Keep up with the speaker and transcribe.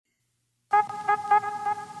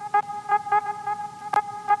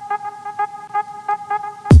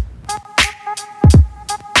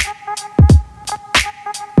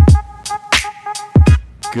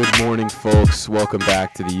Good morning, folks. Welcome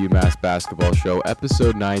back to the UMass Basketball Show,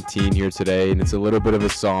 episode 19 here today, and it's a little bit of a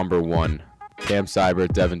somber one. Cam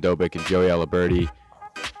Seibert, Devin Dobick, and Joey Aliberti,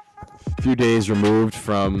 a few days removed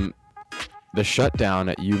from the shutdown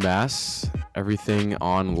at UMass. Everything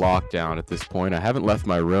on lockdown at this point. I haven't left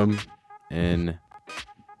my room in,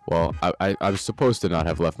 well, I was supposed to not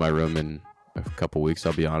have left my room in a couple weeks,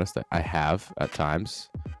 I'll be honest. I have at times,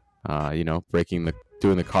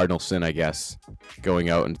 doing the cardinal sin, I guess, going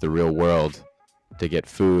out into the real world to get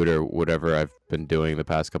food or whatever I've been doing the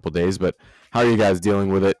past couple days. But how are you guys dealing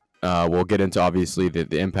with it? We'll get into, obviously,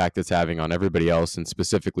 the impact it's having on everybody else, and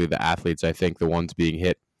specifically the athletes, I think, the ones being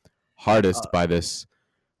hit hardest by this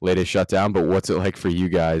latest shutdown. But what's it like for you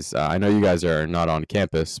guys? I know you guys are not on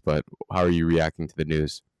campus, but how are you reacting to the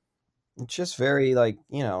news? It's just very,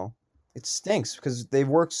 it stinks because they've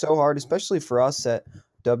worked so hard, especially for us at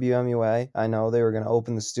WMUA. I know they were going to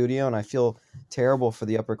open the studio, and I feel terrible for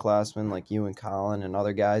the upperclassmen like you and Colin and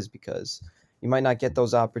other guys because you might not get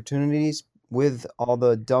those opportunities with all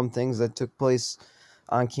the dumb things that took place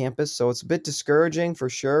on campus. So it's a bit discouraging for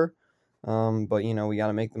sure. But, we got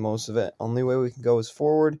to make the most of it. Only way we can go is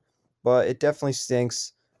forward. But it definitely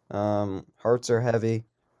stinks. Hearts are heavy,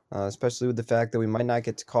 especially with the fact that we might not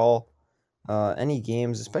get to call any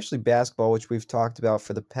games, especially basketball, which we've talked about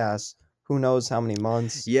for the past who knows how many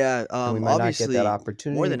months. Yeah, and we might not obviously, get that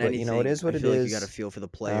opportunity. more than but, anything, it is what I it feel like is. you got to feel for the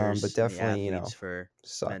players, but definitely, and the athletes for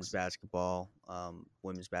men's sucks. basketball,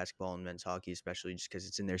 women's basketball, and men's hockey, especially just because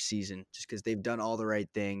it's in their season, just because they've done all the right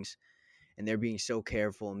things, and they're being so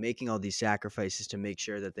careful and making all these sacrifices to make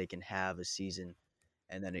sure that they can have a season,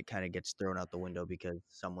 and then it kind of gets thrown out the window because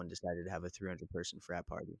someone decided to have a 300-person frat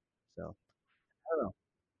party. So I don't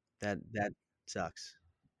know. That sucks.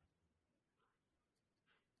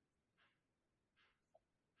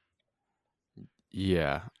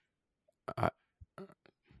 Yeah. I,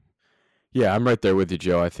 Yeah, I'm right there with you,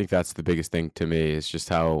 Joe. I think that's the biggest thing to me is just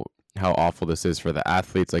how awful this is for the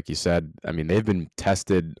athletes. Like you said, I mean, they've been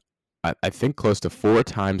tested, I think, close to 4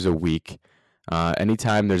 times a week.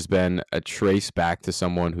 Anytime there's been a trace back to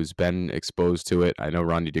someone who's been exposed to it, I know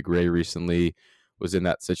Ronnie DeGray recently was in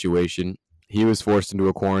that situation. He was forced into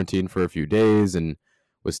a quarantine for a few days and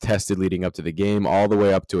was tested leading up to the game, all the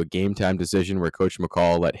way up to a game time decision where Coach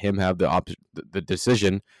McCall let him have the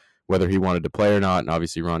decision whether he wanted to play or not. And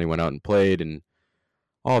obviously Ronnie went out and played and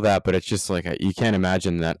all that. But it's just like you can't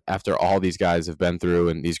imagine that after all these guys have been through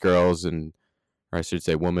and these girls and, or I should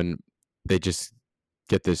say women, they just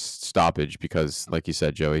get this stoppage because, like you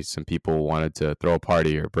said, Joey, some people wanted to throw a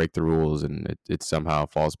party or break the rules, and it somehow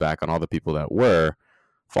falls back on all the people that were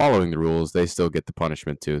following the rules. They still get the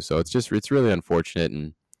punishment too. So it's really unfortunate.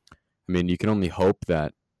 And I mean, you can only hope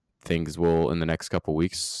that things will in the next couple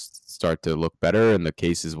weeks start to look better and the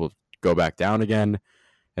cases will go back down again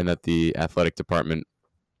and that the athletic department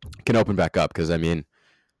can open back up. Because I mean,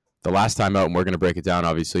 the last time out, and we're going to break it down,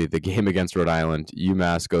 obviously, the game against Rhode Island,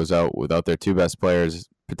 UMass goes out without their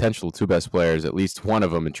potential two best players, at least one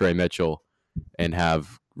of them in Trey Mitchell, and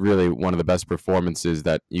have really one of the best performances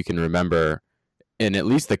that you can remember in at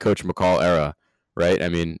least the Coach McCall era, right? I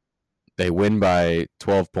mean, they win by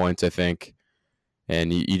 12 points, I think,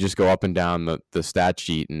 and you just go up and down the stat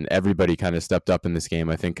sheet, and everybody kind of stepped up in this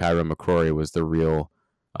game. I think Kyra McCrory was the real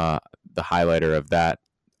the highlighter of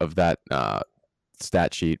that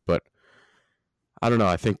stat sheet. But I don't know.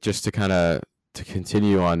 I think just to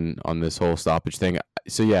continue on this whole stoppage thing.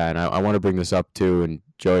 So yeah, and I want to bring this up too. And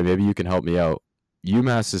Joey, maybe you can help me out.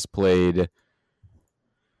 UMass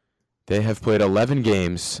they have played 11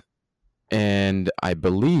 games, and I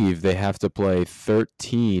believe they have to play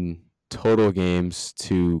 13 total games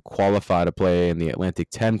to qualify to play in the Atlantic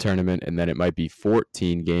 10 tournament, and then it might be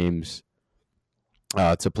 14 games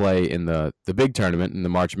to play in the big tournament, in the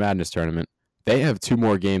March Madness tournament. They have 2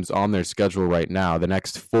 more games on their schedule right now. The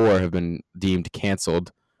next 4 have been deemed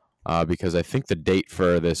canceled because I think the date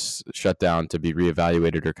for this shutdown to be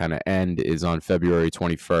reevaluated or kind of end is on February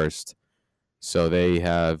 21st. So they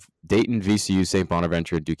have Dayton, VCU, St.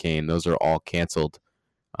 Bonaventure, and Duquesne. Those are all canceled.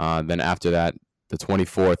 Then after that, the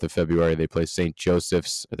 24th of February, they play St.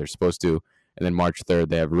 Joseph's, or they're supposed to. And then March 3rd,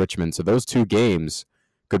 they have Richmond. So those 2 games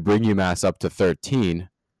could bring UMass up to 13,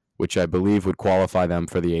 which I believe would qualify them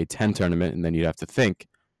for the A10 tournament. And then you'd have to think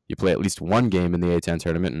you play at least 1 game in the A10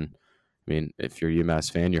 tournament. And I mean, if you're a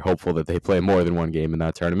UMass fan, you're hopeful that they play more than 1 game in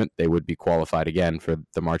that tournament. They would be qualified again for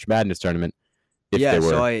the March Madness tournament if they were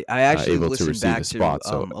so I actually able to listened receive back a spot. to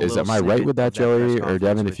So a am little I right with that, snippet of Joey press or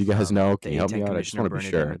Devin? conference If you guys with know, the can you help me A10 out? I just Commissioner want to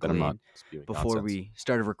be Bernadette sure that I'm not McLean spewing before nonsense. we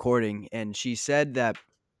started recording, and she said that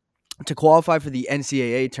to qualify for the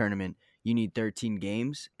NCAA tournament, you need 13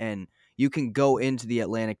 games, and you can go into the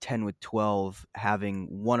Atlantic 10 with 12, having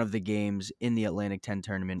one of the games in the Atlantic 10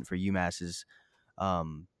 tournament for UMass's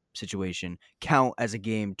situation count as a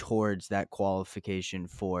game towards that qualification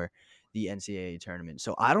for the NCAA tournament.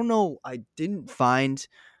 So I don't know. I didn't find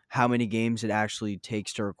how many games it actually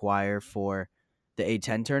takes to require for the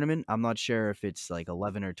A10 tournament. I'm not sure if it's like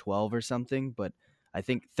 11 or 12 or something, but I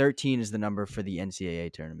think 13 is the number for the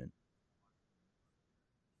NCAA tournament.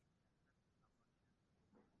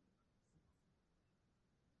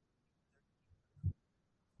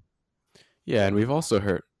 Yeah, and we've also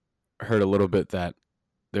heard a little bit that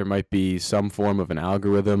there might be some form of an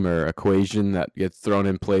algorithm or equation that gets thrown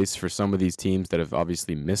in place for some of these teams that have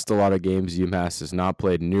obviously missed a lot of games. UMass has not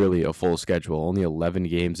played nearly a full schedule, only 11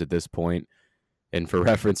 games at this point. And for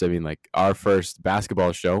reference, I mean, like our first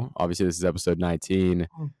basketball show, obviously this is episode 19.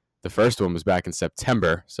 The first one was back in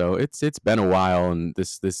September, so it's been a while, and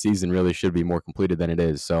this season really should be more completed than it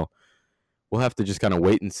is. So we'll have to just kind of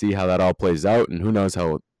wait and see how that all plays out, and who knows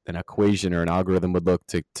how an equation or an algorithm would look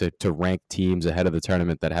to rank teams ahead of the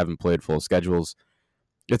tournament that haven't played full schedules.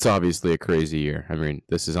 It's obviously a crazy year. I mean,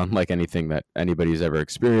 this is unlike anything that anybody's ever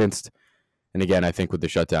experienced. And again, I think with the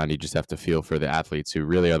shutdown, you just have to feel for the athletes who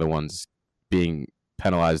really are the ones being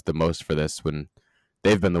penalized the most for this, when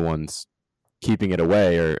they've been the ones keeping it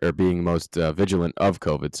away or being most vigilant of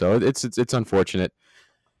COVID. So it's unfortunate.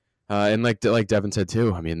 And like Devin said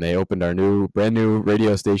too, I mean, they opened our brand new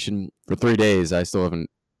radio station for 3 days. I still haven't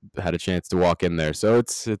had a chance to walk in there, so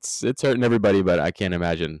it's hurting everybody. But I can't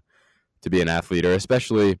imagine to be an athlete, or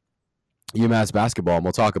especially UMass basketball. And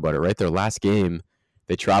we'll talk about it. Right, their last game,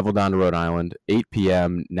 they traveled down to Rhode Island, 8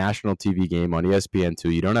 p.m. national TV game on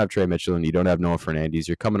ESPN2. You don't have Trey Mitchell and you don't have Noah Fernandes.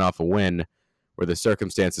 You're coming off a win where the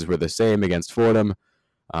circumstances were the same against Fordham,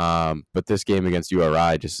 but this game against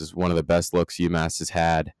URI just is one of the best looks UMass has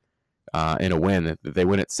had in a win. They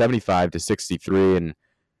win at 75-63, and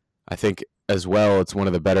I think as well it's one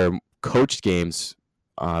of the better coached games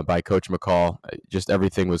by Coach McCall. Just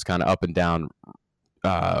everything was kind of up and down.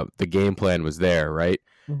 The game plan was there, right?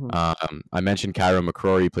 Mm-hmm. I mentioned Cairo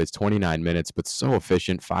McCrory. He plays 29 minutes, but so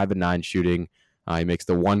efficient, 5 and 9 shooting. He makes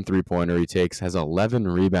the 1 3-pointer he takes, has 11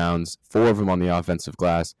 rebounds, 4 of them on the offensive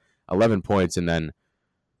glass, 11 points, and then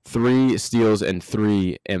 3 steals and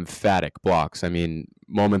 3 emphatic blocks. I mean,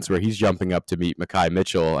 moments where he's jumping up to meet Makai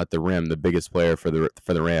Mitchell at the rim, the biggest player for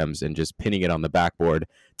the Rams, and just pinning it on the backboard,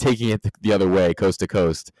 taking it the other way, coast to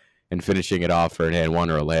coast, and finishing it off for an and one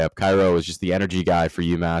or a layup. Cairo was just the energy guy for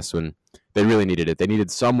UMass when they really needed it. They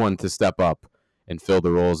needed someone to step up and fill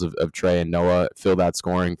the roles of Trey and Noah, fill that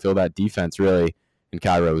scoring, fill that defense, really. And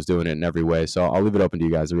Cairo was doing it in every way. So I'll leave it open to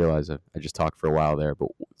you guys. I realize I just talked for a while there, but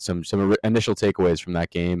some initial takeaways from that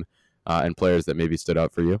game and players that maybe stood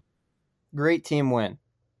out for you. Great team win.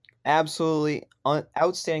 Absolutely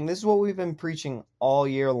outstanding. This is what we've been preaching all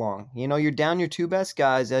year long. You know, you're down your 2 best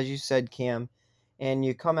guys, as you said, Cam, and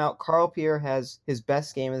you come out. Carl Pierre has his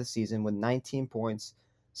best game of the season with 19 points,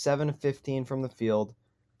 7 of 15 from the field,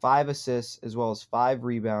 5 assists, as well as 5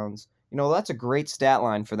 rebounds. You know, that's a great stat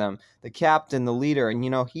line for them. The captain, the leader, and, you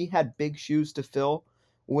know, he had big shoes to fill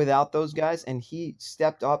without those guys, and he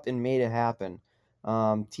stepped up and made it happen.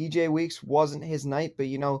 TJ Weeks wasn't his night, but,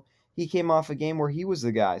 you know, he came off a game where he was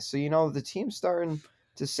the guy. So, you know, the team's starting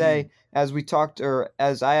to say, as we talked, or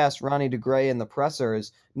as I asked Ronnie DeGray in the presser,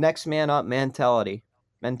 is next man up mentality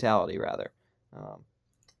rather.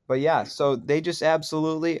 But yeah, so they just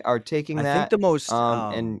absolutely are taking that. I think the most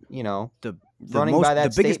and you know the running most, by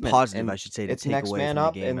that the biggest statement, positive I should say to take away from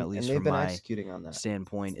the game, at least they've from been my executing on that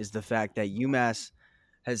standpoint, is the fact that UMass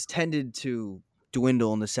has tended to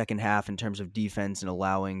dwindle in the second half in terms of defense and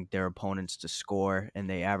allowing their opponents to score, and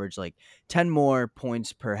they average like 10 more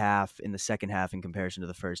points per half in the second half in comparison to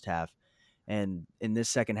the first half. And in this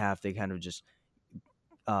second half, they kind of just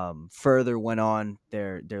further went on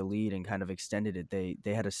their lead and kind of extended it.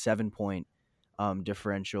 They had a 7-point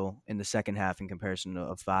differential in the second half in comparison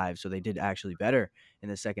of 5, so they did actually better in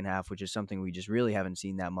the second half, which is something we just really haven't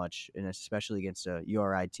seen that much, and especially against a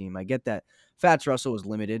URI team. I get that Fats Russell was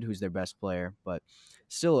limited, who's their best player, but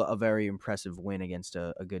still a very impressive win against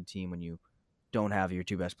a good team when you don't have your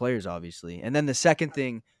 2 best players, obviously. And then the second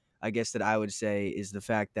thing, I guess, that I would say is the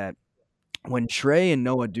fact that when Trey and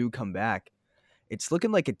Noah do come back, it's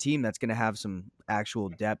looking like a team that's going to have some actual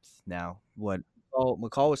depth now.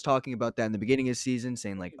 McCall was talking about that in the beginning of the season,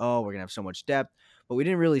 saying like, oh, we're going to have so much depth, but we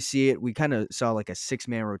didn't really see it. We kind of saw like a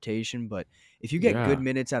 6-man rotation, but if you get good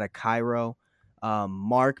minutes out of Cairo,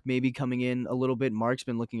 Mark maybe coming in a little bit. Mark's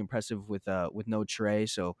been looking impressive with no Trey,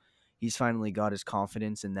 so he's finally got his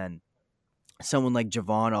confidence. And then someone like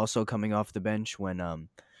Javon also coming off the bench when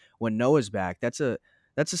Noah's back. That's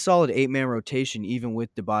that's a solid 8-man rotation, even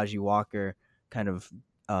with Dibaji Walker kind of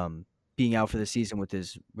being out for the season with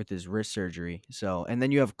his wrist surgery. So, and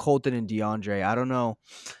then you have Colton and DeAndre. I don't know.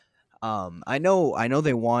 I know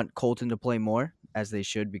they want Colton to play more, as they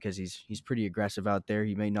should, because he's pretty aggressive out there.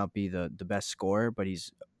 He may not be the best scorer, but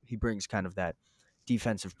he brings kind of that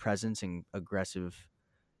defensive presence and aggressive,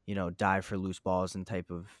 dive for loose balls and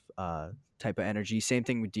type of energy. Same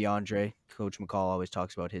thing with DeAndre. Coach McCall always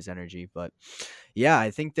talks about his energy, but yeah,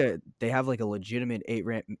 I think that they have like a legitimate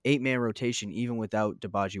 8-man rotation even without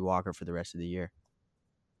Dibaji Walker for the rest of the year.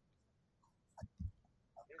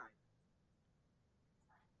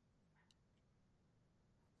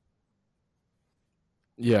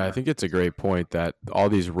 Yeah, I think it's a great point that all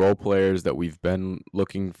these role players that we've been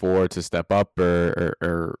looking for to step up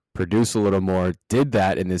or produce a little more did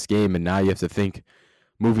that in this game. And now you have to think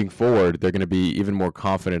moving forward, they're going to be even more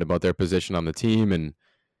confident about their position on the team. And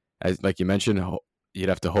as like you mentioned, you'd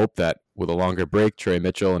have to hope that with a longer break, Trey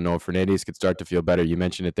Mitchell and Noah Fernandes could start to feel better. You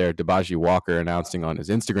mentioned it there. Dibaji Walker announcing on his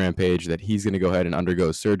Instagram page that he's going to go ahead and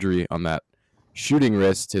undergo surgery on that shooting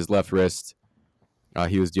wrist, his left wrist.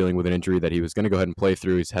 He was dealing with an injury that he was going to go ahead and play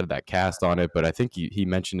through. He's had that cast on it, but I think he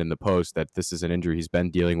mentioned in the post that this is an injury he's been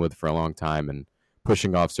dealing with for a long time, and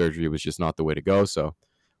pushing off surgery was just not the way to go. So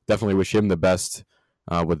definitely wish him the best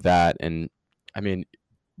with that. And I mean,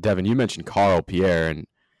 Devin, you mentioned Carl Pierre, and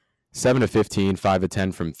 7 of 15, 5 of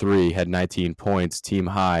 10 from three, had 19 points, team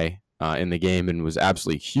high in the game, and was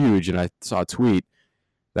absolutely huge. And I saw a tweet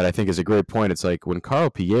that I think is a great point. It's like when Carl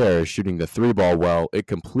Pierre is shooting the three ball well, it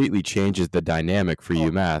completely changes the dynamic for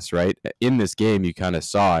UMass, right? In this game, you kind of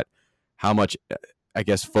saw it, how much, I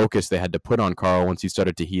guess, focus they had to put on Carl once he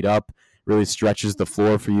started to heat up, really stretches the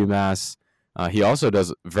floor for UMass. He also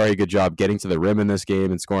does a very good job getting to the rim in this game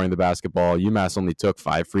and scoring the basketball. UMass only took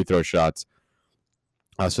 5 free throw shots,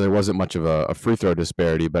 so there wasn't much of a free throw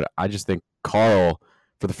disparity, but I just think Carl,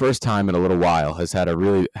 for the first time in a little while, has had a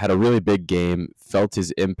really big game, felt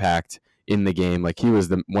his impact in the game. Like he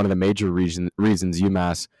was one of the major reasons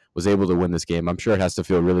UMass was able to win this game. I'm sure it has to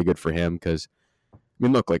feel really good for him because, I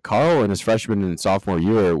mean, look, like Carl in his freshman and sophomore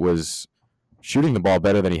year was shooting the ball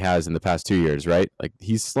better than he has in the past 2 years, right? Like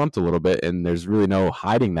he's slumped a little bit, and there's really no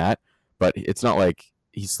hiding that, but it's not like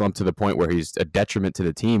he's slumped to the point where he's a detriment to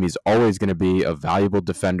the team. He's always going to be a valuable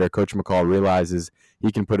defender. Coach McCall realizes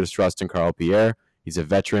he can put his trust in Carl Pierre. He's a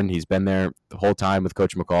veteran. He's been there the whole time with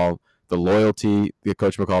Coach McCall. The loyalty that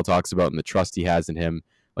Coach McCall talks about and the trust he has in him,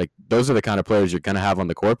 like those are the kind of players you're going to have on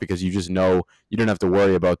the court because you just know you don't have to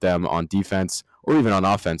worry about them on defense or even on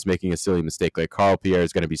offense making a silly mistake. Like Carl Pierre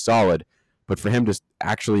is going to be solid, but for him to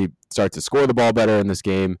actually start to score the ball better in this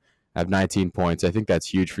game, have 19 points, I think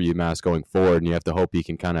that's huge for UMass going forward, and you have to hope he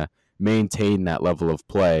can kind of maintain that level of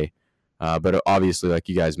play. But obviously, like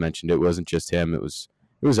you guys mentioned, it wasn't just him. It was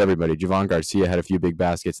everybody. Javon Garcia had a few big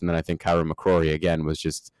baskets, and then I think Kyra McCrory, again, was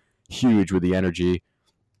just huge with the energy.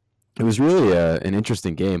 It was really an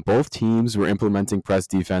interesting game. Both teams were implementing press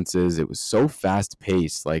defenses. It was so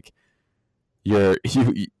fast-paced. Like, you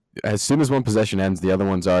as soon as one possession ends, the other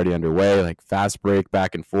one's already underway. Like, fast break,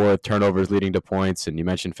 back and forth, turnovers leading to points. And you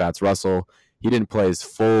mentioned Fats Russell. He didn't play his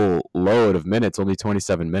full load of minutes, only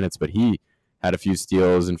 27 minutes, but he had a few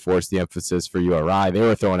steals and forced the emphasis for URI. They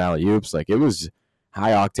were throwing alley-oops. Like, it was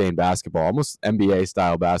high-octane basketball, almost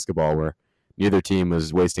NBA-style basketball where neither team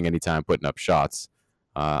was wasting any time putting up shots.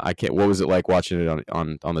 What was it like watching it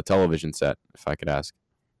on the television set, if I could ask?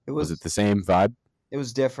 Was it the same vibe? It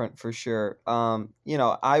was different for sure.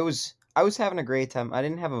 I was having a great time. I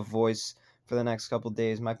didn't have a voice for the next couple of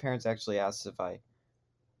days. My parents actually asked if I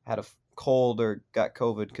had a cold or got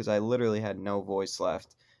COVID because I literally had no voice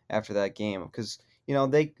left after that game. Because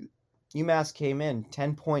UMass came in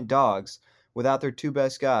 10-point dogs without their two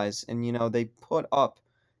best guys, and they put up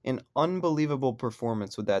an unbelievable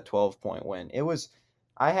performance with that 12-point win.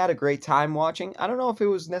 I had a great time watching. I don't know if it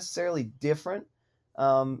was necessarily different.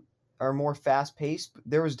 Are more fast paced.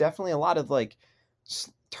 There was definitely a lot of like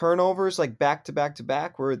turnovers, like back to back to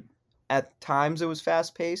back, where at times it was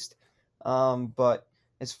fast paced. But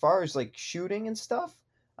as far as like shooting and stuff,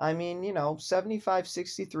 I mean,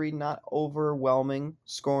 75-63, not overwhelming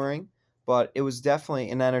scoring, but it was definitely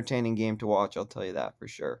an entertaining game to watch. I'll tell you that for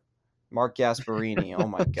sure. Mark Gasparini, oh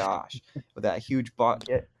my gosh, with that huge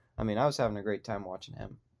bucket. I mean, I was having a great time watching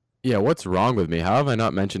him. Yeah, what's wrong with me? How have I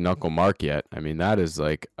not mentioned Uncle Mark yet? I mean, that is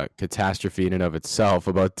like a catastrophe in and of itself.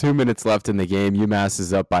 About 2 minutes left in the game. UMass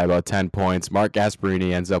is up by about 10 points. Mark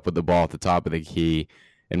Gasparini ends up with the ball at the top of the key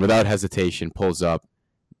and without hesitation pulls up,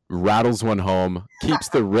 rattles one home, keeps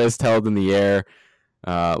the wrist held in the air.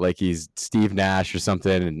 like he's Steve Nash or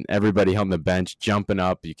something, and everybody on the bench jumping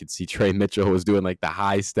up. You could see Trey Mitchell was doing like the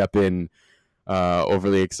high step in,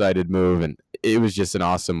 overly excited move, and it was just an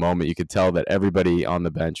awesome moment. You could tell that everybody on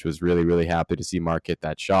the bench was really, really happy to see Mark hit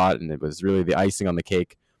that shot, and it was really the icing on the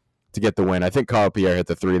cake to get the win. I think Carl Pierre hit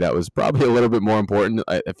the three that was probably a little bit more important.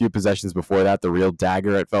 A few possessions before that, the real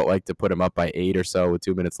dagger, it felt like, to put him up by 8 or so with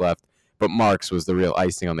 2 minutes left. But Mark's was the real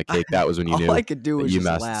icing on the cake. That was when you knew All I could do that was just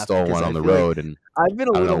UMass laugh stole because one I on the feel like road. And I've been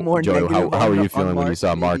a I don't little know, more Joey, negative. how were you on feeling when you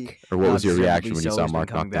saw Mark, maybe or what was your reaction when you deservedly saw so. He's been Mark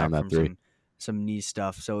coming knock down back that from three? some knee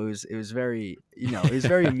stuff, so it was very it was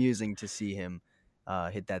very amusing to see him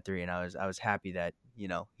hit that three, and I was happy that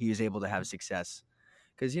he was able to have success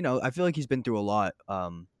because I feel like he's been through a lot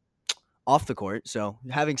off the court, so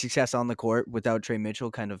having success on the court without Trey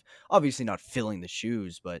Mitchell, kind of obviously not filling the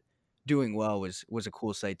shoes, but doing well was a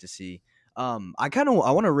cool sight to see. I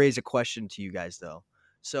want to raise a question to you guys though.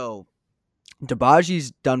 So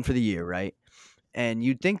Dibagi's done for the year, right? And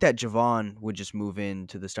you'd think that Javon would just move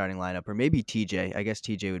into the starting lineup, or maybe TJ. I guess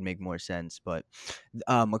TJ would make more sense. But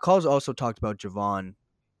McCall's also talked about Javon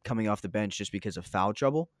coming off the bench just because of foul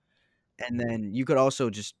trouble. And then you could also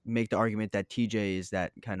just make the argument that TJ is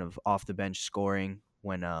that kind of off the bench scoring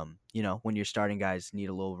when when your starting guys need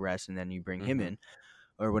a little rest and then you bring him in,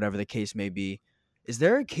 or whatever the case may be. Is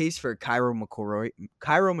there a case for Cairo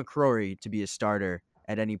McCrory to be a starter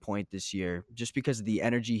at any point this year, just because of the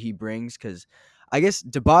energy he brings? Because I guess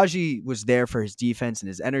Dibaji was there for his defense and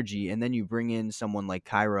his energy, and then you bring in someone like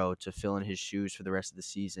Cairo to fill in his shoes for the rest of the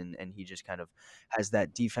season, and he just kind of has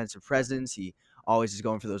that defensive presence. He always is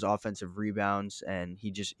going for those offensive rebounds, and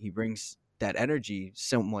he brings that energy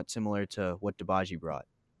somewhat similar to what Dibaji brought.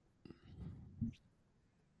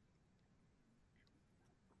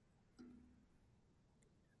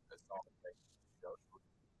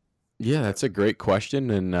 Yeah, that's a great question.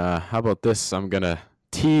 And how about this? I'm going to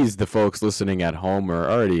tease the folks listening at home. We're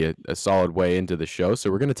already a solid way into the show, so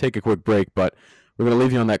we're going to take a quick break, but we're going to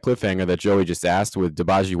leave you on that cliffhanger that Joey just asked, with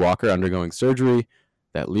Dibaji Walker undergoing surgery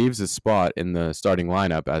that leaves a spot in the starting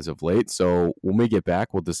lineup as of late. So when we get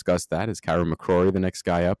back, we'll discuss that. Is Cairo McCrory the next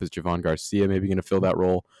guy up? Is Javon Garcia maybe going to fill that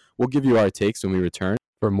role? We'll give you our takes when we return.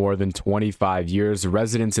 For more than 25 years,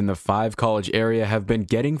 residents in the Five College area have been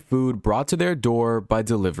getting food brought to their door by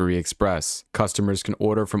Delivery Express. Customers can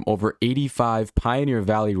order from over 85 Pioneer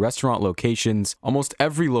Valley restaurant locations. Almost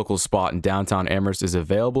every local spot in downtown Amherst is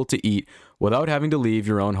available to eat without having to leave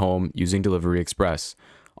your own home using Delivery Express.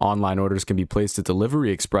 Online orders can be placed at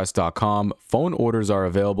deliveryexpress.com. Phone orders are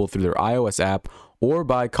available through their iOS app or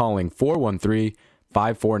by calling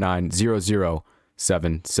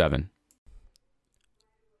 413-549-0077.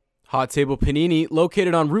 Hot Table Panini,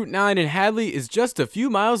 located on Route 9 in Hadley, is just a few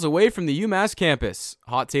miles away from the UMass campus.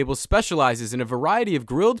 Hot Table specializes in a variety of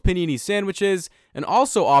grilled panini sandwiches and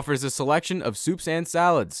also offers a selection of soups and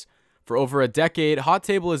salads. For over a decade, Hot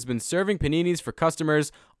Table has been serving paninis for customers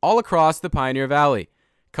all across the Pioneer Valley.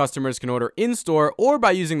 Customers can order in-store or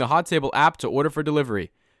by using the Hot Table app to order for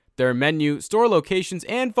delivery. Their menu, store locations,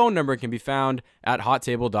 and phone number can be found at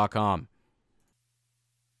hottable.com.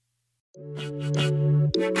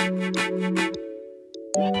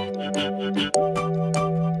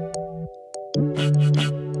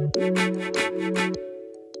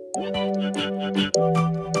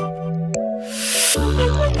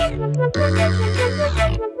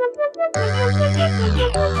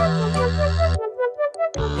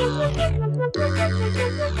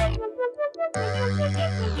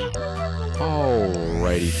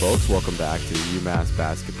 Alrighty, folks, welcome back to the UMass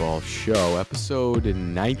Basketball Show, episode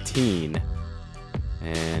 19.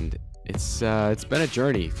 And it's been a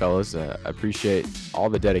journey, fellas. I appreciate all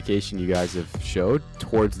the dedication you guys have showed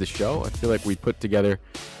towards the show. I feel like we put together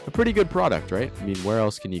a pretty good product, right? I mean, where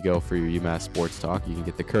else can you go for your UMass sports talk? You can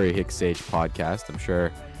get the Curry Hicks Sage podcast. I'm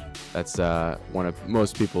sure that's one of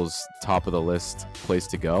most people's top of the list place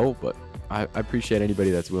to go. But I appreciate anybody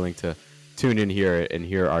that's willing to tune in here and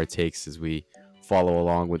hear our takes as we follow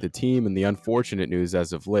along with the team. And the unfortunate news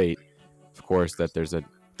as of late, of course, that there's a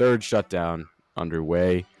third shutdown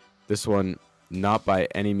underway. This one not by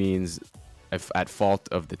any means at fault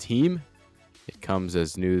of the team. It comes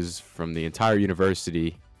as news from the entire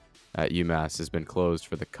university at UMass has been closed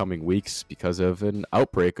for the coming weeks because of an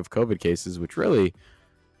outbreak of COVID cases, which really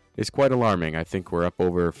is quite alarming. I think we're up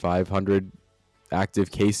over 500 active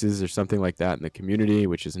cases or something like that in the community,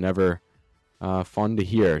 which is never fun to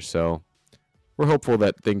hear. So we're hopeful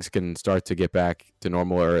that things can start to get back to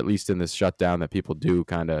normal, or at least in this shutdown that people do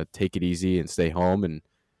kind of take it easy and stay home, and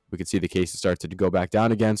we could see the cases start to go back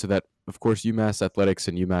down again so that, of course, UMass athletics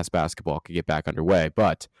and UMass basketball could get back underway.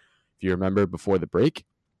 But if you remember before the break,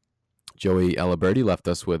 Joey Eliberti left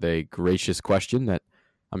us with a gracious question that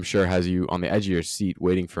I'm sure has you on the edge of your seat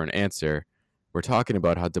waiting for an answer. We're talking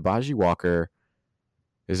about how Dibaji Walker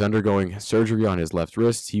is undergoing surgery on his left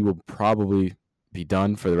wrist. He will probably be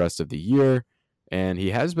done for the rest of the year, and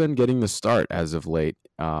he has been getting the start as of late.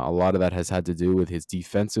 A lot of that has had to do with his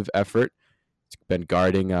defensive effort. He's been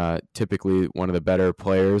guarding typically one of the better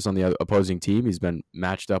players on the opposing team. He's been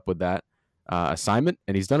matched up with that assignment,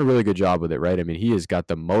 and he's done a really good job with it, right? I mean, he has got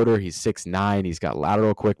the motor. He's 6'9". He's got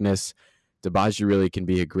lateral quickness. Dibaji really can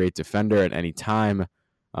be a great defender at any time,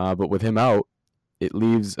 but with him out, it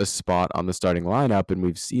leaves a spot on the starting lineup, and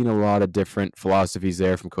we've seen a lot of different philosophies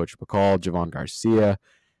there from Coach McCall. Javon Garcia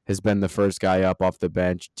has been the first guy up off the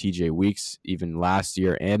bench. TJ Weeks, even last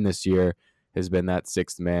year and this year, has been that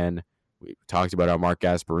sixth man. We talked about how Mark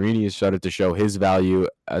Gasparini has started to show his value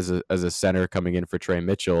as a center coming in for Trey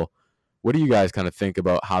Mitchell. What do you guys kind of think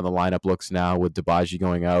about how the lineup looks now with Dibaji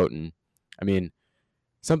going out? And I mean,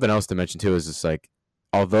 something else to mention too is just like,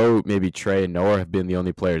 although maybe Trey and Noah have been the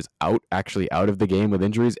only players actually out of the game with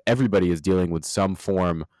injuries, everybody is dealing with some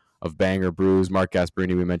form of bang or bruise. Mark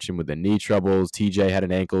Gasparini, we mentioned, with the knee troubles. TJ had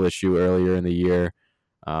an ankle issue earlier in the year.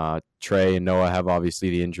 Trey and Noah have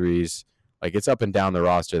obviously the injuries. Like, it's up and down the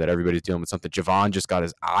roster that everybody's dealing with something. Javon just got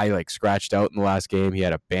his eye scratched out in the last game. He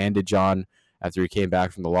had a bandage on after he came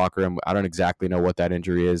back from the locker room. I don't exactly know what that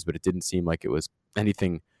injury is, but it didn't seem like it was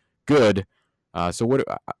anything good. So what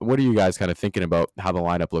are you guys kind of thinking about how the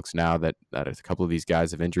lineup looks now that a couple of these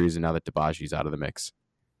guys have injuries and now that Dibaji's out of the mix?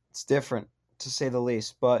 It's different, to say the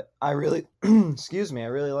least, but I really, excuse me, I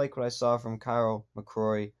really like what I saw from Kyle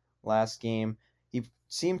McCrory last game. He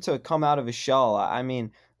seemed to come out of his shell. I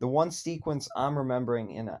mean, the one sequence I'm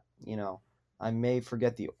remembering I may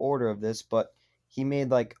forget the order of this, but he made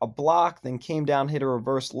like a block, then came down, hit a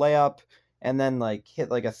reverse layup, and then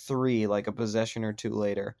hit like a three, like a possession or two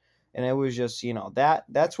later. And it was just,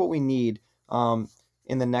 that's what we need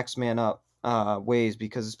in the next man up ways,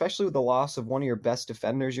 because especially with the loss of one of your best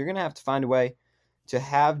defenders, you're going to have to find a way to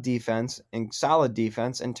have defense and solid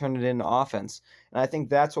defense and turn it into offense. And I think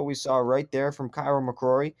that's what we saw right there from Kyra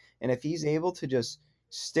McCrory. And if he's able to just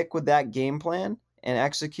stick with that game plan and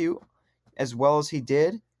execute as well as he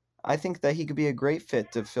did, I think that he could be a great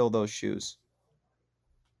fit to fill those shoes.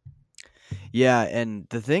 Yeah, and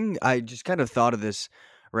the thing, I just kind of thought of this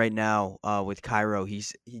right now with Cairo. He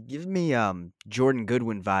gives me Jordan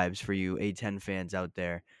Goodwin vibes for you A10 fans out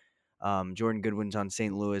there. Jordan Goodwin's on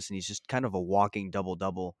St. Louis, and he's just kind of a walking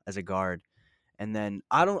double-double as a guard. And then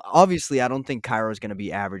I don't think Cairo's going to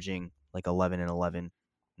be averaging like 11 and 11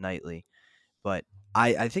 nightly, but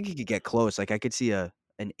I think he could get close. Like, I could see an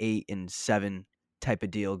 8 and 7 type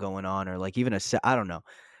of deal going on, or like even I don't know.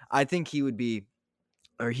 I think he would be,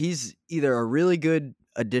 or he's either a really good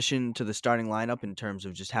addition to the starting lineup in terms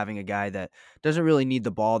of just having a guy that doesn't really need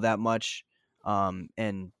the ball that much,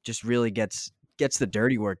 and just really gets the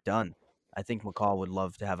dirty work done. I think McCall would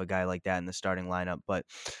love to have a guy like that in the starting lineup. But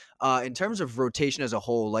in terms of rotation as a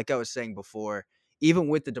whole, like I was saying before, even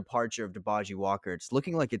with the departure of Dibaji Walker, it's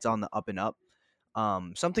looking like it's on the up and up.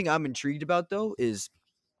 Something I'm intrigued about though is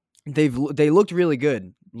they looked really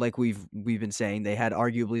good. Like we've been saying, they had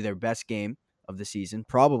arguably their best game of the season,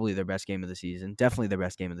 probably their best game of the season, definitely their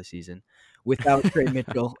best game of the season, without Trey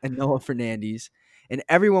Mitchell and Noah Fernandes. And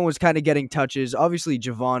everyone was kind of getting touches. Obviously,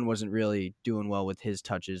 Javon wasn't really doing well with his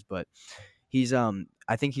touches, but he's I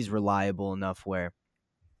think he's reliable enough where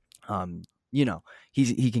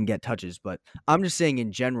he can get touches. But I'm just saying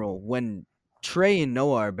in general, when Trey and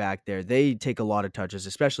Noah are back there, they take a lot of touches,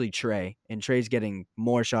 especially Trey, and Trey's getting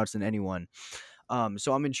more shots than anyone.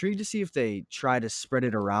 So I'm intrigued to see if they try to spread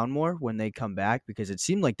it around more when they come back, because it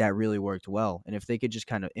seemed like that really worked well. And if they could just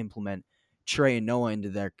kind of implement Trey and Noah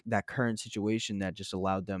into that current situation that just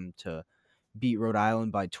allowed them to beat Rhode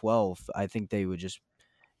Island by 12, I think they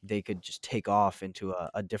could just take off into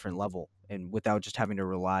a different level, and without just having to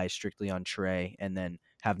rely strictly on Trey and then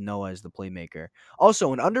have Noah as the playmaker.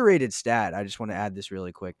 Also, an underrated stat, I just want to add this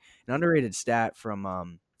really quick. An underrated stat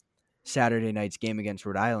from Saturday night's game against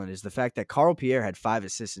Rhode Island is the fact that Carl Pierre had 5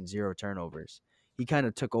 assists and 0 turnovers. He kind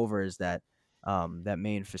of took over as that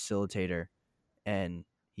main facilitator, and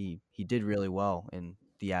he did really well in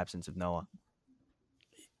the absence of Noah.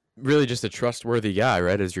 Really just a trustworthy guy,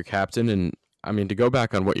 right, as your captain. And I mean, to go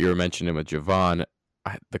back on what you were mentioning with Javon,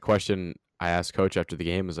 the question I asked Coach after the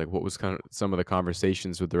game was like, what was kind of some of the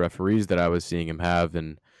conversations with the referees that I was seeing him have?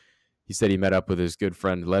 And he said he met up with his good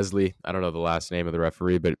friend Leslie. I don't know the last name of the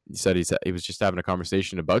referee, but he said he was just having a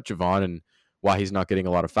conversation about Javon and why he's not getting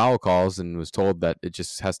a lot of foul calls, and was told that it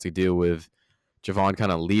just has to do with Javon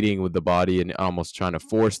kind of leading with the body and almost trying to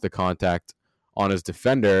force the contact on his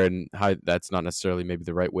defender, and how that's not necessarily maybe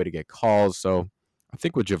the right way to get calls. So I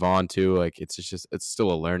think with Javon too, like it's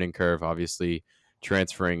still a learning curve. Obviously,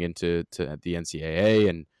 transferring to the NCAA,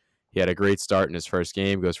 and he had a great start in his first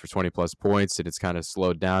game, goes for 20 plus points, and it's kind of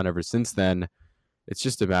slowed down ever since then. It's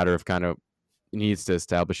just a matter of kind of he needs to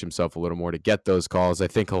establish himself a little more to get those calls. I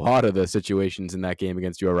think a lot of the situations in that game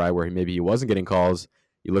against URI where maybe he wasn't getting calls,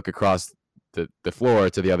 you look across the floor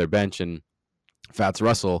to the other bench, and Fats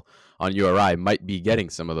Russell on URI might be getting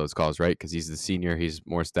some of those calls, right? Because he's the senior, he's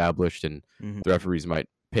more established, and the referees might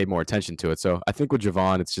pay more attention to it. So I think with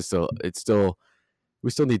Javon, we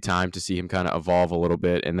still need time to see him kind of evolve a little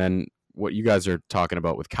bit. And then what you guys are talking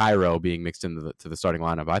about with Cairo being mixed into the starting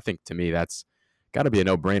lineup, I think to me that's got to be a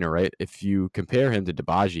no-brainer, right? If you compare him to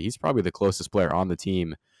Dibaji, he's probably the closest player on the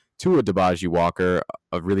team to a Dibaji Walker,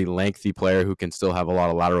 a really lengthy player who can still have a lot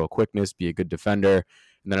of lateral quickness, be a good defender.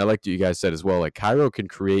 And then I liked what you guys said as well, like Cairo can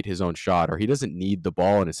create his own shot, or he doesn't need the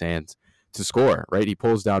ball in his hands to score, right? He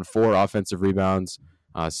pulls down 4 offensive rebounds,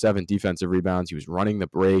 7 defensive rebounds. He was running the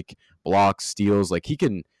break, blocks, steals. Like he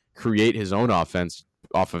can create his own offense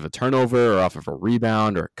off of a turnover or off of a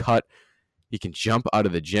rebound or a cut. He can jump out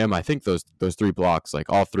of the gym. I think those 3 blocks, like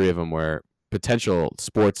all 3 of them were potential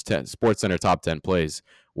Sports Center top 10 plays.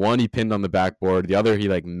 One he pinned on the backboard. The other he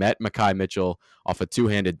like met Mekhi Mitchell off a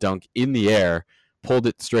 2-handed dunk in the air, pulled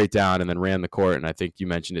it straight down, and then ran the court. And I think you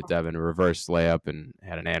mentioned it, Devin, a reverse layup and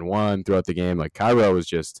had an and one throughout the game. Like Cairo was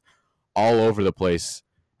just all over the place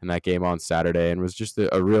in that game on Saturday and was just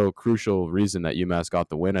a real crucial reason that UMass got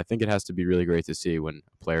the win. I think it has to be really great to see when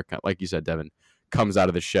a player, like you said, Devin, comes out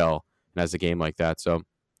of the shell and has a game like that. So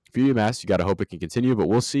for UMass, you got to hope it can continue, but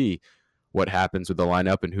we'll see what happens with the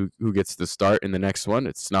lineup and who gets the start in the next one.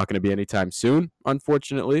 It's not going to be anytime soon,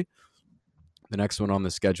 unfortunately. The next one on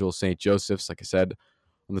the schedule, St. Joseph's, like I said,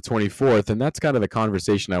 on the 24th, and that's kind of the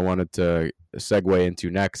conversation I wanted to segue into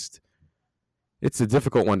next. It's a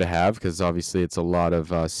difficult one to have because obviously it's a lot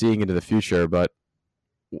of seeing into the future, but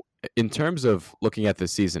in terms of looking at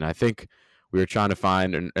this season, I think we were trying to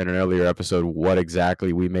find in an earlier episode what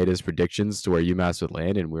exactly we made as predictions to where UMass would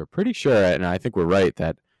land, and we were pretty sure, and I think we're right,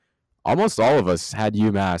 that almost all of us had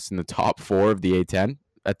UMass in the top 4 of the A10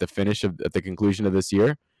 at the conclusion of this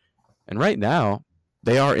year. And right now,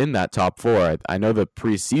 they are in that top 4. I know the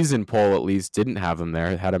preseason poll at least didn't have them there.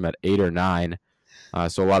 It had them at 8 or 9.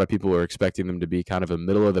 So a lot of people were expecting them to be kind of a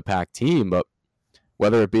middle-of-the-pack team. But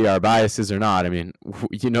whether it be our biases or not, I mean,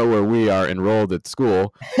 you know where we are enrolled at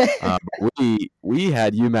school. We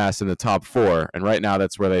had UMass in the top 4, and right now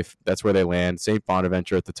that's where they land. St.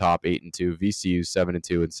 Bonaventure at the top, 8-2. VCU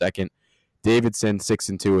 7-2 in second. Davidson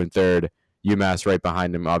 6-2 in third. UMass right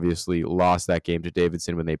behind him obviously lost that game to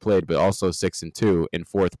Davidson when they played, but also 6-2 in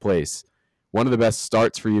 4th place. One of the best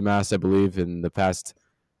starts for UMass, I believe, in the past,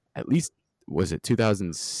 at least, was it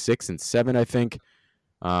 2006 and 7, I think.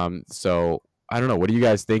 So I don't know. What do you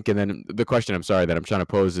guys think? And then the question that I'm trying to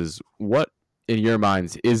pose is, what in your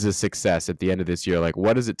minds is a success at the end of this year? Like,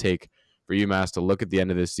 what does it take for UMass to look at the end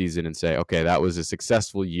of this season and say, okay, that was a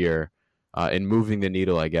successful year in moving the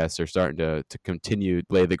needle, I guess, or starting to continue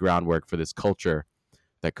lay the groundwork for this culture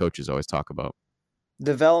that coaches always talk about?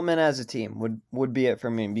 Development as a team would be it for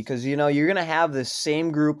me, because you're going to have this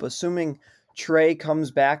same group, assuming Trey comes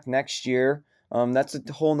back next year. That's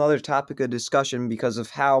a whole nother topic of discussion because of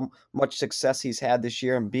how much success he's had this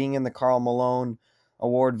year and being in the Karl Malone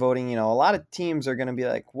award voting. A lot of teams are going to be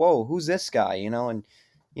like, whoa, who's this guy? And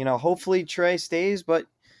hopefully Trey stays, but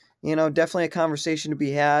definitely a conversation to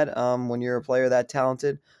be had when you're a player that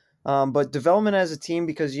talented. But development as a team,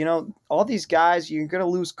 because, all these guys, you're going to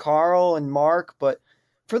lose Carl and Mark, but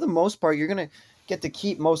for the most part, you're going to get to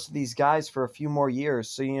keep most of these guys for a few more years.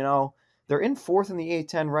 So, they're in 4th in the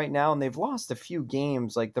A10 right now, and they've lost a few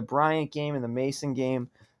games, like the Bryant game and the Mason game.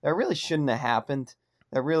 That really shouldn't have happened.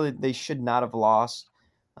 They should not have lost.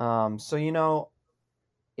 So,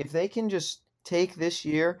 if they can just take this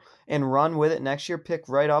year and run with it next year, pick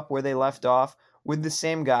right up where they left off with the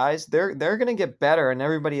same guys, they're going to get better, and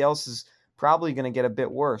everybody else is probably going to get a bit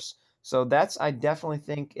worse. So I definitely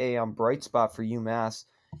think a bright spot for UMass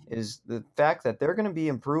is the fact that they're going to be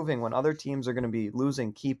improving when other teams are going to be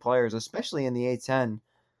losing key players, especially in the A10.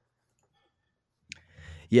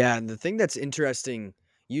 Yeah, and the thing that's interesting,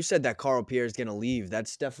 you said that Carl Pierre is going to leave.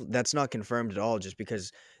 That's not confirmed at all, just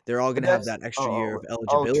because they're all going to have that extra year of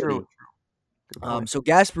eligibility. True. So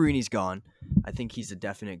Gasparini's gone. I think he's a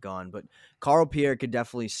definite gone, but Carl Pierre could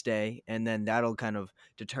definitely stay, and then that'll kind of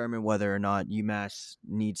determine whether or not UMass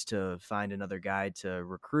needs to find another guy to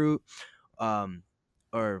recruit,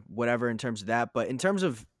 or whatever in terms of that. But in terms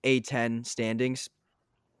of A10 standings,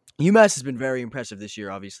 UMass has been very impressive this year.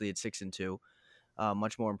 Obviously, it's 6-2.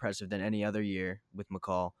 much more impressive than any other year with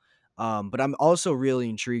McCall. But I'm also really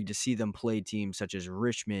intrigued to see them play teams such as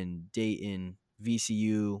Richmond, Dayton,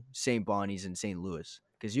 VCU, St. Bonnie's, and St. Louis.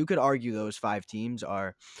 Because you could argue those 5 teams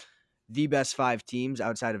are the best 5 teams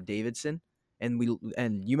outside of Davidson, and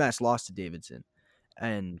UMass lost to Davidson,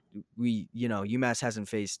 and UMass hasn't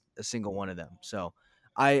faced a single one of them. So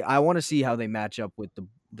I want to see how they match up with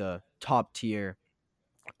the top tier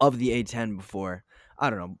of the A10 before. I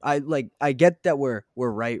don't know. I get that we're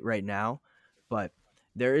right now, but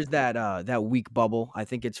there is that week bubble. I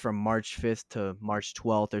think it's from March 5th to March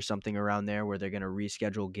 12th or something around there where they're going to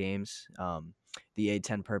reschedule games. The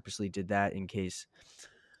A10 purposely did that in case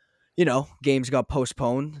games got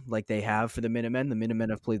postponed like they have for the Minutemen. The Minutemen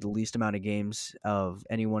have played the least amount of games of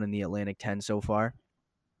anyone in the Atlantic 10 so far.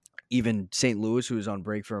 Even St. Louis, who was on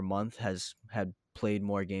break for a month, had played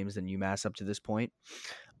more games than UMass up to this point.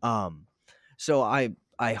 So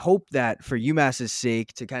I hope that for UMass's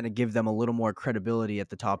sake, to kind of give them a little more credibility at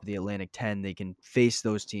the top of the Atlantic 10, they can face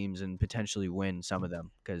those teams and potentially win some of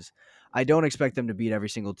them, because I don't expect them to beat every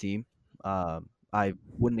single team. I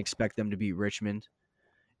wouldn't expect them to beat Richmond.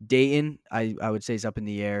 Dayton, I would say, is up in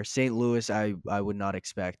the air. St. Louis, I would not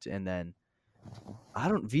expect. And then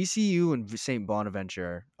VCU and St. Bonaventure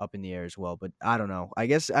are up in the air as well. But I don't know. I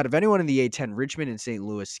guess out of anyone in the A10, Richmond and St.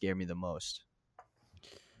 Louis scare me the most.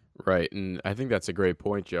 Right, and I think that's a great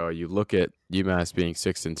point, Joe. You look at UMass being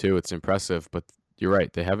 6-2; it's impressive, but you're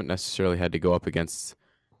right; they haven't necessarily had to go up against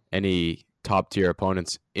any top-tier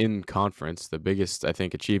opponents in conference. The biggest, I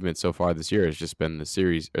think, achievement so far this year has just been the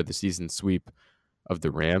season sweep of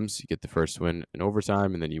the Rams. You get the first win in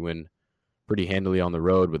overtime, and then you win pretty handily on the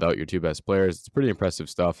road without your 2 best players. It's pretty impressive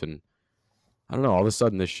stuff, and I don't know. All of a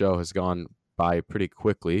sudden, this show has gone by pretty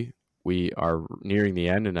quickly. We are nearing the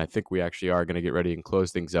end, and I think we actually are going to get ready and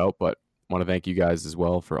close things out, but I want to thank you guys as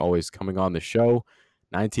well for always coming on the show.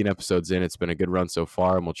 19 episodes in, it's been a good run so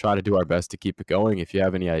far, and we'll try to do our best to keep it going. If you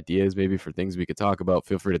have any ideas maybe for things we could talk about,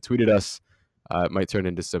 feel free to tweet at us. It might turn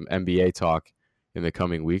into some NBA talk in the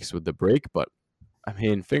coming weeks with the break, but I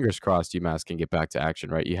mean, fingers crossed UMass can get back to action,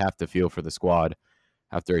 right? You have to feel for the squad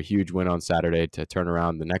after a huge win on Saturday to turn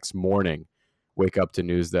around the next morning, wake up to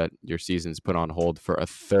news that your season's put on hold for a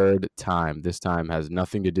 3rd time. This time has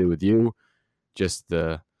nothing to do with you, just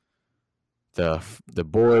the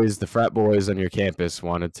boys, the frat boys on your campus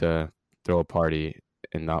wanted to throw a party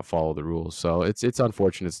and not follow the rules. So it's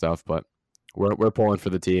unfortunate stuff, but we're pulling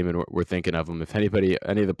for the team and we're thinking of them. If any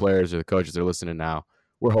of the players or the coaches are listening now,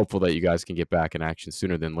 we're hopeful that you guys can get back in action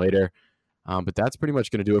sooner than later. But that's pretty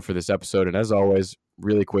much going to do it for this episode. And as always,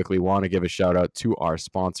 really quickly, want to give a shout out to our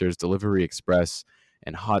sponsors, Delivery Express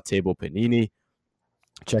and Hot Table Panini.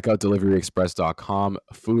 Check out deliveryexpress.com,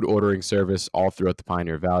 food ordering service all throughout the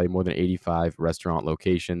Pioneer Valley, more than 85 restaurant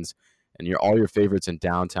locations. And all your favorites in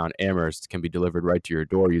downtown Amherst can be delivered right to your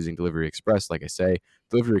door using Delivery Express. Like I say,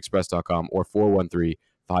 deliveryexpress.com or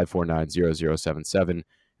 413-549-0077. And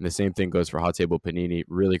the same thing goes for Hot Table Panini.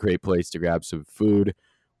 Really great place to grab some food.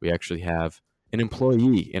 We actually have an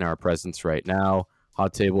employee in our presence right now.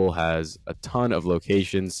 Hot Table has a ton of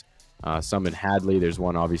locations, some in Hadley. There's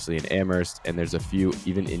one obviously in Amherst, and there's a few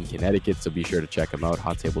even in Connecticut, so be sure to check them out,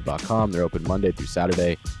 hottable.com. They're open Monday through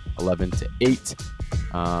Saturday, 11 to 8.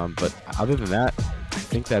 But other than that, I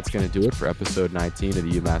think that's going to do it for episode 19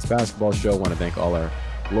 of the UMass Basketball Show. I want to thank all our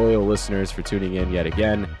loyal listeners for tuning in yet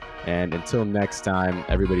again. And until next time,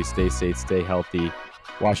 everybody stay safe, stay healthy,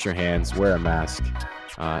 wash your hands, wear a mask,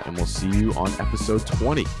 and we'll see you on episode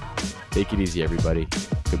 20. Take it easy, everybody.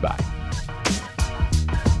 Goodbye.